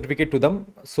sending the certificate to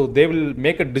them. So they will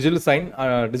make a digital sign,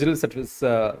 digital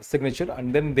signature,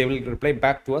 and then they will reply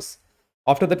back to us.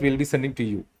 After that, we will be sending to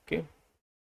you. Okay,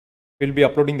 we'll be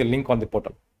uploading the link on the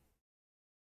portal.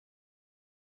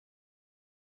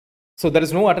 So there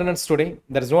is no attendance today.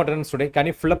 There is no attendance today. Can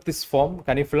you fill up this form?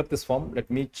 Can you fill up this form?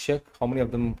 Let me check how many of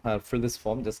them have filled this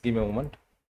form. Just give me a moment.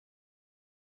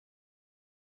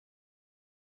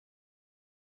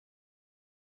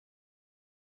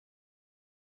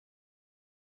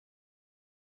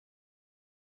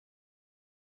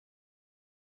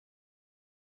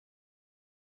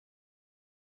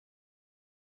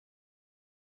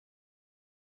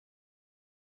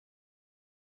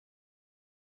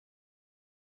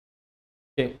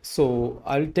 Okay, so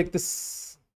I'll take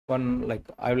this one, like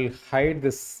I will hide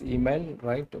this email,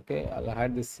 right? Okay, I'll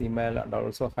hide this email and I'll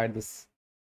also hide this.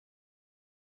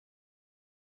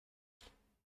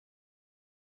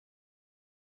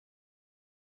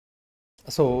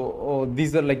 So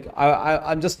these are like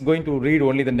I'm just going to read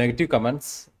only the negative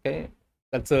comments. Okay,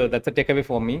 that's a takeaway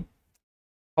for me.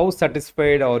 How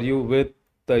satisfied are you with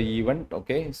the event?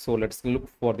 Okay, so let's look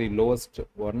for the lowest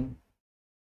one.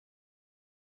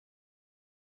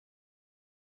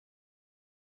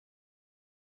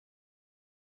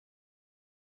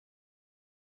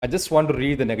 I just want to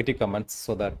read the negative comments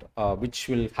so that which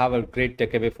will have a great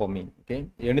takeaway for me. Okay,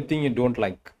 anything you don't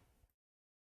like.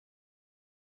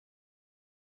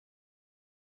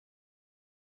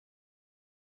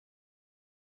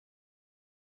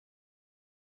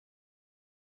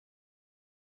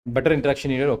 Better interaction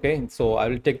here. Okay, so I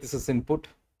will take this as input.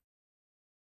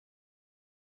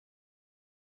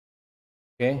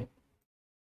 Okay.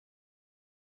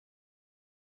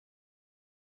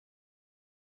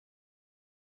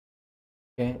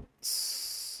 Okay.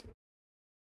 So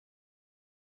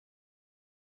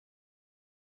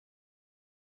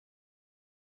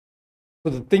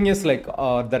the thing is, like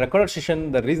the recorded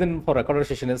session, the reason for recorded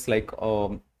session is like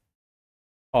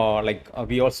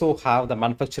we also have the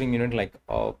manufacturing unit, like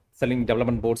selling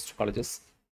development boards to colleges.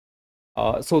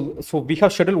 So we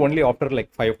have scheduled only after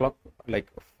like 5 o'clock, like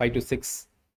 5 to 6,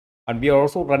 and we are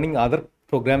also running other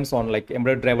programs on like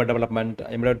embedded driver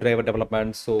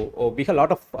development. So we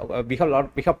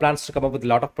have plans to come up with a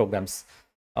lot of programs.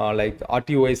 like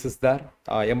RTOS is there.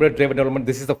 Embedded driver development.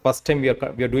 This is the first time we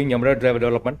are doing embedded driver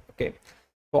development. Okay.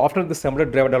 So after this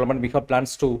embedded driver development, we have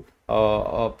plans to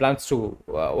open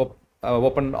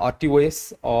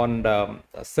RTOS on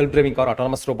self-driving car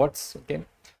autonomous robots. Okay.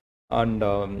 And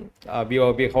we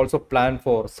also plan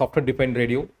for software-defined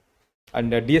radio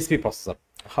and DSP processor,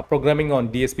 programming on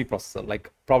DSP processor,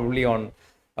 like probably on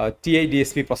TI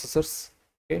DSP processors.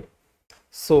 Okay.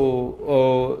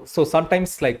 So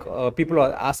sometimes like people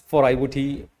ask for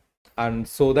IoT, and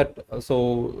so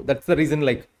that's the reason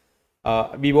like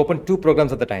we open two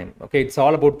programs at the time. Okay, it's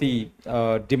all about the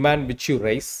demand which you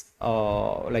raise,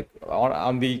 like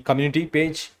on the community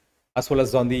page as well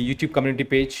as on the YouTube community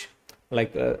page,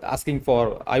 like asking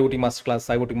for IoT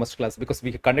masterclass, because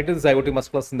we conducted this IoT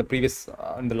masterclass in the previous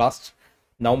in the last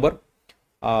November.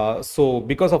 So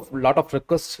because of a lot of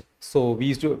requests, so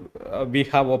we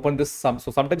have opened this so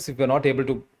sometimes if we're not able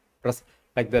to press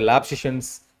like the lab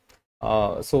sessions,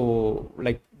 so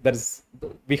like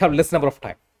we have less number of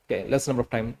time. Okay, less number of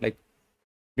time, like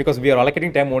because we are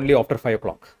allocating time only after 5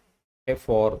 o'clock. Okay,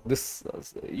 for this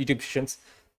YouTube sessions.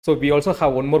 So we also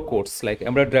have one more course like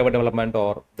embedded driver development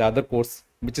or the other course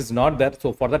which is not there.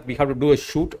 So for that we have to do a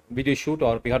video shoot,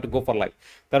 or we have to go for live.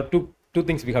 There are two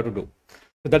things we have to do.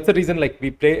 So that's the reason like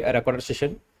we play a recorded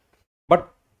session.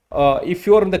 But if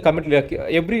you are in the community, like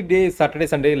every day, Saturday,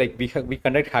 Sunday, like we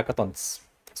conduct hackathons.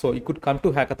 So you could come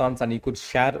to hackathons and you could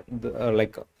share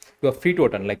like you are free to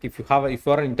attend. Like if you are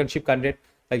an internship candidate,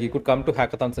 like you could come to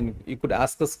hackathons and you could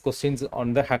ask us questions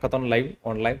on the hackathon live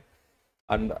online,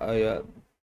 and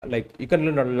like you can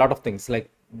learn a lot of things. Like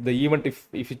the event, if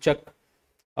you check,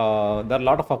 there are a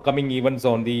lot of upcoming events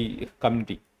on the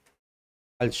community.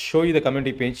 I'll show you the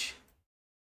community page.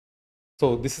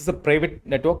 So this is a private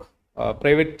network,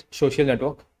 private social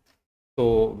network.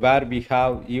 So where we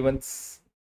have events.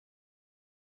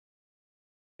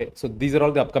 Okay, so these are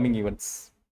all the upcoming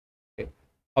events. Okay,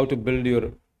 how to build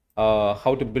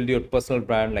your personal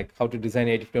brand, like how to design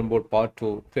 80 on board part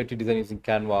 2, creative design using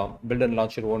Canva, build and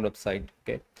launch your own website.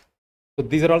 Okay, so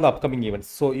these are all the upcoming events.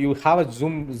 So you have a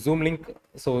Zoom link,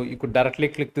 so you could directly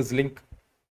click this link.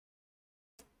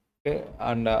 Okay,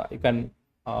 and you can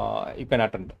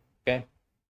attend. Okay.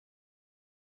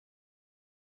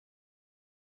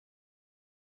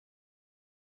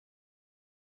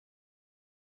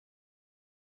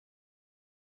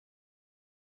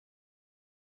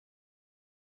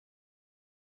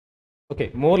 Okay,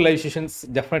 more live sessions,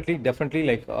 definitely.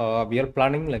 Like we are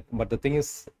planning, like, but the thing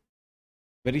is,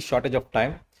 very shortage of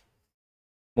time.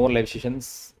 More live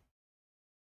sessions.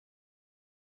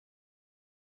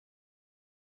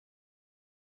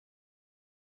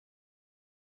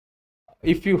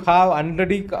 If you have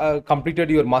already completed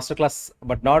your masterclass,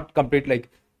 but not complete like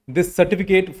this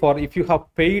certificate for if you have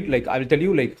paid, like I will tell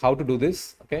you like how to do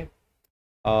this. Okay,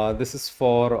 this is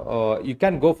for you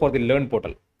can go for the Learn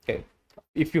portal. Okay,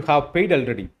 if you have paid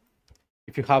already,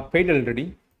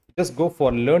 just go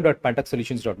for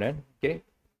learn.pantechsolutions.net. Okay,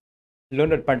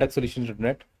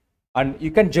 learn.pantechsolutions.net, and you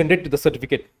can generate the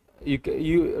certificate.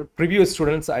 You previous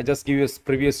students, I just give you a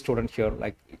previous student here,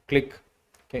 like click.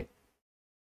 Okay,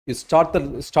 you start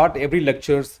every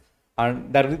lectures,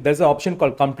 and there's an option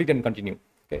called complete and continue.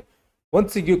 Okay,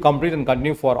 once you complete and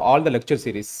continue for all the lecture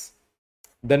series,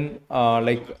 then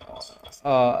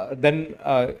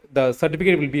the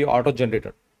certificate will be auto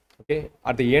generated. Okay,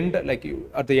 at the end like you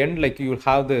will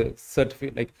have the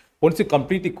certificate. Like once you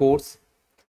complete the course,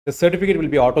 the certificate will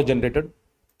be auto generated,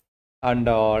 and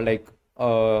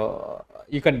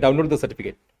you can download the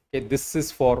certificate. Okay, this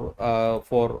is for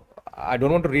I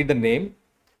don't want to read the name.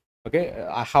 Okay,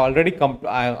 I have already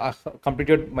I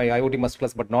completed my IoT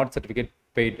masterclass, but not certificate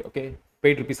paid. Okay,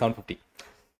 paid rupees 750.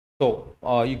 So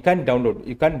you can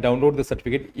download the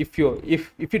certificate. If you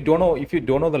don't know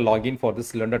the login for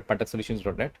this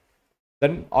learn.pantechsolutions.net,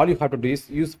 then all you have to do is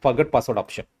use forget password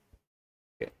option.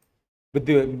 Okay, with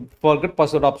the forget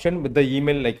password option with the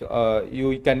email, like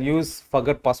you can use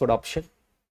forget password option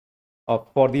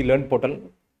for the Learn portal.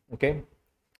 Okay,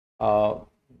 uh,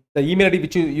 the email ID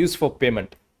which you use for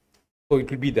payment, so it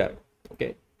will be there.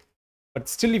 Okay, but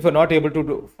still if you're not able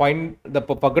to find the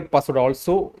forget password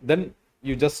also, then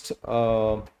you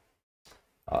uh,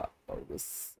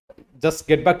 just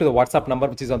get back to the WhatsApp number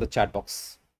which is on the chat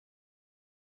box.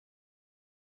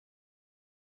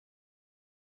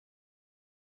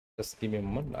 Just give me a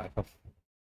moment. I have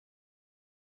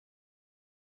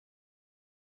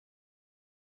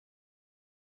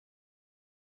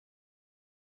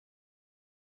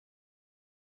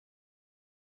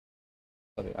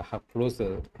sorry, I have closed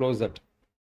that.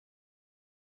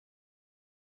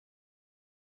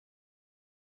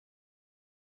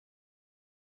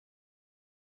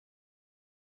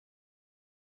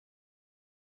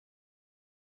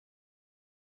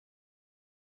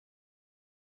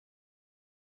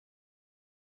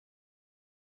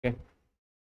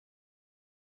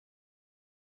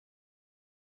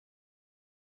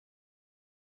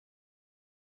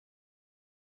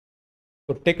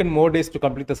 So taken more days to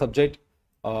complete the subject.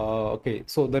 Okay,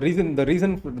 so the reason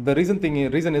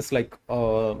is like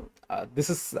this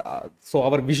is so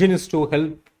our vision is to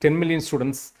help 10 million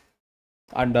students,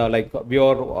 and like we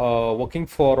are working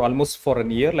for almost for a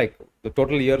year, like the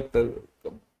total year.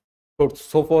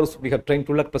 So far we have trained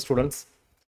 2 lakh plus students.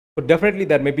 So definitely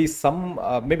there may be some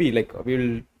maybe like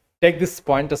we'll take this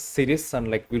point as serious,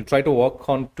 and like we'll try to work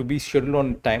on to be scheduled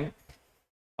on time.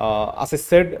 As I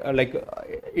said,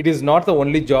 it is not the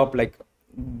only job. Like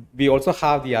we also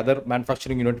have the other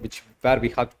manufacturing unit which where we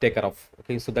have to take care of.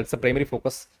 Okay, so that's the primary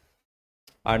focus.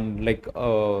 And like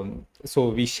so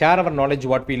we share our knowledge,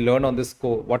 what we learn on this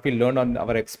what we learn on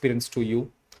our experience to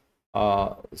you.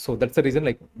 So that's the reason.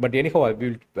 Like, but anyhow,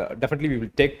 we will definitely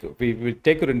we will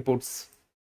take your inputs,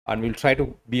 and we'll try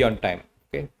to be on time.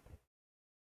 Okay.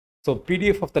 So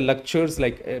PDF of the lectures,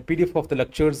 like PDF of the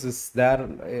lectures is there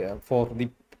for the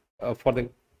portal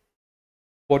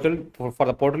for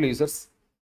the portal users.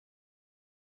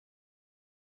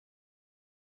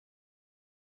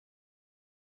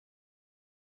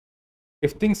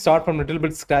 If things start from a little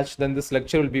bit scratch, then this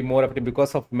lecture will be more effective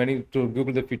because of many to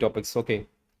Google the few topics. Okay.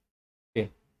 Okay.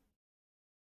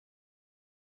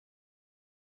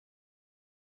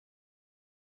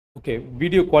 Okay.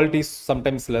 Video quality is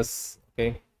sometimes less.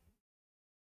 Okay.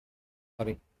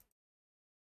 Sorry.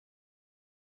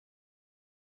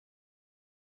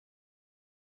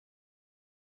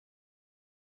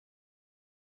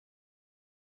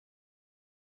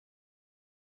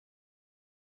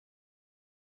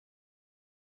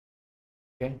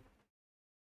 Okay.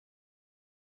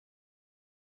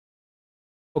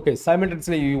 Okay.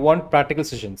 Simultaneously, you want practical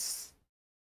sessions.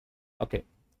 Okay.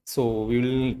 So we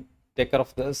will take care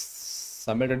of this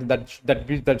simultaneously.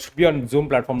 That should be on Zoom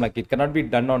platform. Like it cannot be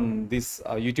done on this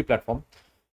YouTube platform.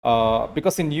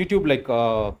 Because in YouTube,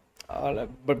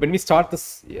 but when we start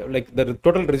this, like the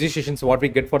total registrations, what we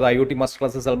get for the IoT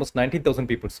masterclass is almost 19,000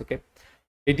 people. Okay,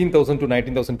 18,000 to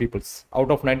 19,000 people.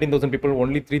 Out of 19,000 people,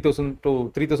 only 3,000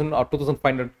 to 3,000 or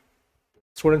 2,500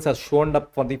 students have shown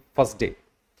up for the first day.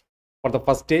 For the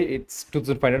first day, it's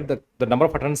 2,500. The number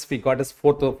of attendance we got is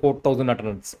 4,000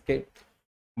 attendance. Okay,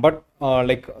 but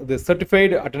like the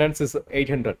certified attendance is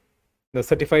 800. The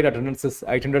certified attendance is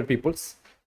 800 peoples.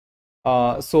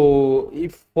 So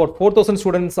if for 4,000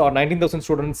 students or 19,000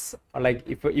 students, like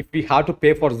if we have to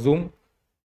pay for Zoom,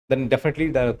 then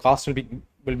definitely the cost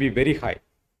will be very high.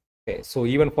 Okay, so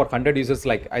even for 100 users,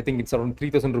 like I think it's around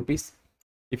 3,000 rupees.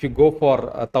 If you go for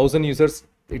 1,000 users,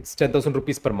 it's 10,000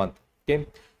 rupees per month. Okay,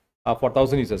 for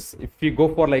 1,000 users. If you go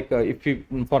for like if you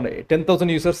for 10,000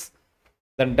 users,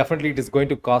 then definitely it is going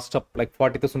to cost up like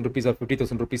 40,000 rupees or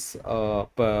 50,000 rupees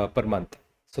per month.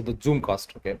 So the Zoom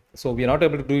cost. Okay, so we are not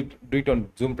able to do it on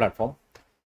Zoom platform.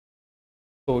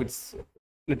 So it's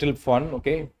little fun.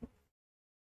 Okay,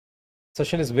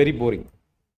 session is very boring.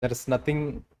 There is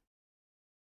nothing.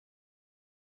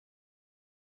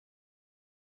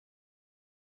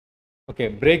 Okay,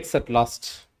 breaks at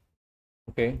last.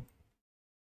 Okay,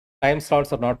 time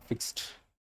slots are not fixed.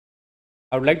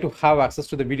 I would like to have access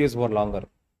to the videos for longer.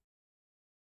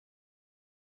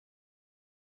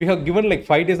 We have given like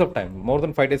 5 days of time, more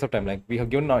than 5 days of time. Like we have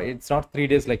given, it's not 3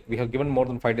 days, like we have given more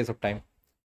than 5 days of time.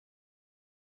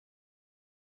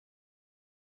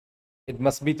 It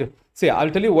must be to see.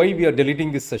 I'll tell you why we are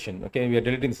deleting this session. Okay, we are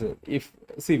deleting this. If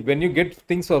see, when you get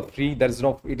things for free, there is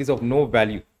no, it is of no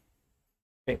value.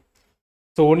 Okay,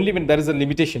 so only when there is a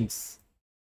limitations,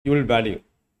 you will value.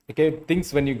 Okay,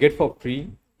 things when you get for free,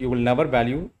 you will never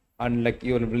value, and like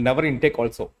you will never intake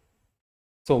also.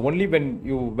 So only when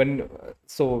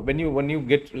you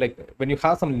get like when you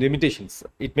have some limitations,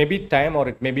 it may be time or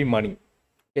it may be money.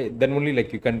 Okay, then only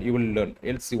like you will learn.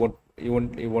 Else you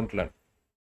won't learn.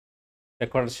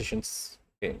 Recorded sessions.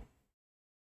 Okay.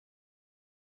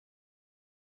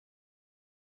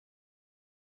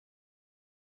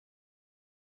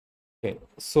 Okay.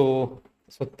 So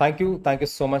thank you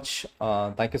so much.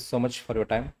 Thank you so much for your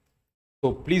time.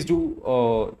 So please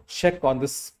do check on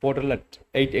this portal at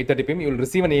 8:30 p.m. You will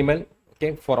receive an email.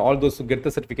 Okay, for all those who get the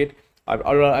certificate. I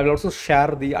will also share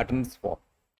the attendance form.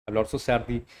 I will also share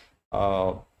the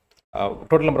uh,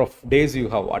 total number of days you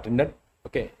have attended.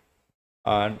 Okay,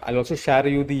 and I'll also share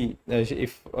you the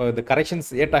if the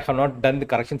corrections. Yet I have not done the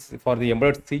corrections for the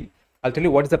embedded C. I'll tell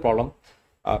you what is the problem,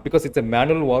 because it's a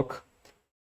manual work.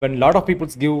 When a lot of people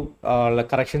give like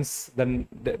corrections, then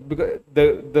because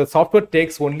the software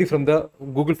takes only from the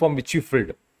Google form which you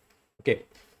filled. Okay,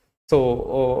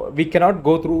 so we cannot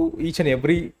go through each and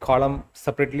every column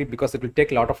separately because it will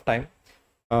take a lot of time.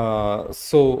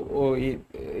 So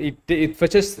it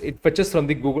fetches from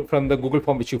the Google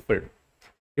form which you filled.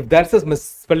 If there's a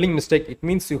spelling mistake, it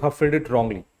means you have filled it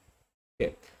wrongly.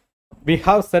 Okay, we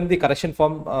have sent the correction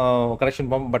form,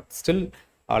 but still,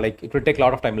 like it will take a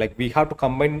lot of time. Like we have to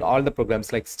combine all the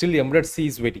programs. Like still, embedded C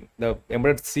is waiting. The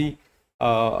embedded C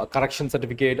correction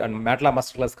certificate and MATLAB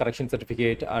masterclass correction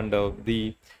certificate and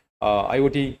the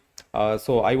IoT.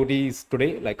 So IoT is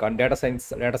today, like on data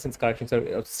science corrections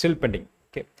are still pending.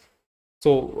 Okay.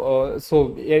 So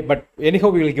yeah, but anyhow,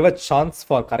 we will give a chance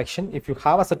for correction. If you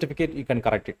have a certificate, you can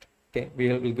correct it. Okay,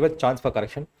 we'll give a chance for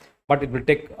correction, but it will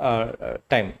take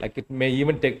time. Like it may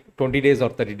even take 20 days or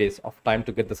 30 days of time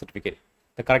to get the certificate,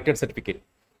 the corrected certificate.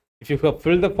 If you have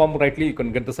filled the form rightly, you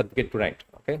can get the certificate tonight.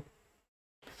 Okay.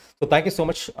 So thank you so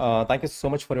much. Thank you so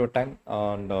much for your time,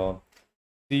 and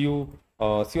see you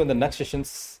on the next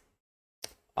sessions.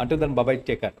 Until then, bye bye.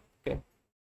 Take care.